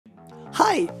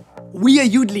Hi, we are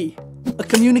Yoodli, a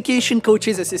communication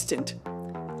coach's assistant.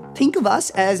 Think of us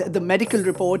as the medical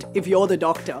report if you're the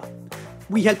doctor.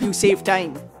 We help you save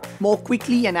time, more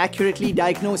quickly and accurately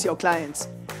diagnose your clients,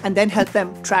 and then help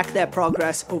them track their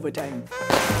progress over time.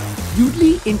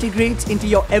 Yoodli integrates into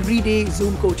your everyday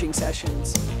Zoom coaching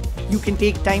sessions. You can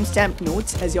take timestamped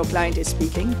notes as your client is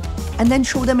speaking, and then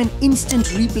show them an instant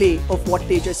replay of what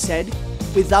they just said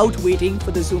without waiting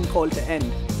for the Zoom call to end.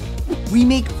 We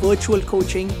make virtual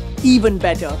coaching even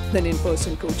better than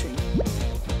in-person coaching.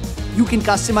 You can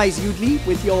customize Yoodli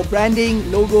with your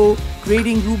branding, logo,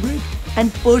 grading rubric,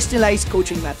 and personalized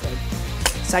coaching method.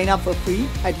 Sign up for free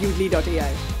at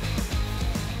yoodli.ai.